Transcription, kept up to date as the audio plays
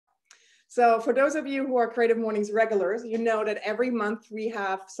So for those of you who are Creative Mornings regulars, you know that every month we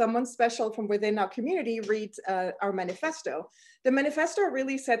have someone special from within our community read our manifesto. The manifesto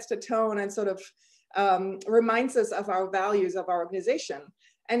really sets the tone and sort of reminds us of our values of our organization.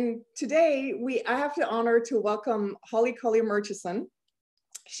 And today I have the honor to welcome Kholi-Murchison.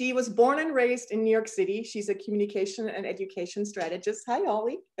 She was born and raised in New York City. She's a communication and education strategist. Hi,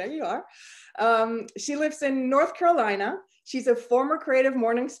 Holley, there you are. She lives in North Carolina. She's a former Creative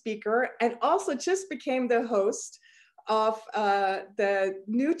Mornings speaker and also just became the host of the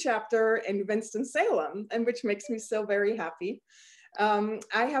new chapter in Winston-Salem, and which makes me so very happy. I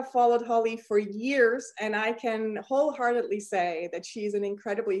have followed Holley for years, and I can wholeheartedly say that she's an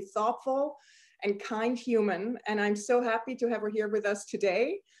incredibly thoughtful and kind human, and I'm so happy to have her here with us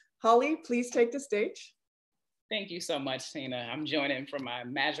today. Holley, please take the stage. Thank you so much, Tina. I'm joining from my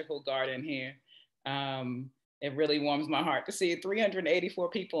magical garden here. It really warms my heart to see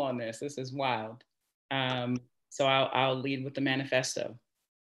 384 people on this. This is wild. So I'll lead with the manifesto.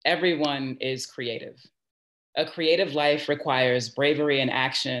 Everyone is creative. A creative life requires bravery and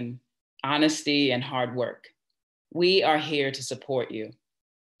action, honesty and hard work. We are here to support you,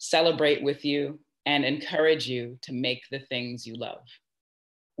 celebrate with you, and encourage you to make the things you love.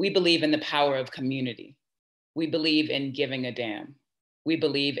 We believe in the power of community. We believe in giving a damn. We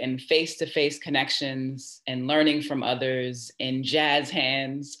believe in face-to-face connections and learning from others, in jazz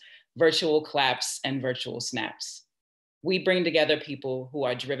hands, virtual claps, and virtual snaps. We bring together people who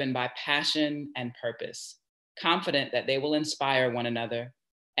are driven by passion and purpose, confident that they will inspire one another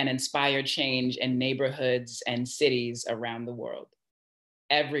and inspire change in neighborhoods and cities around the world.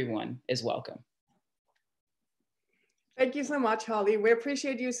 Everyone is welcome. Thank you so much, Holley. We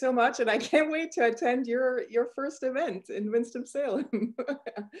appreciate you so much, and I can't wait to attend your first event in Winston-Salem.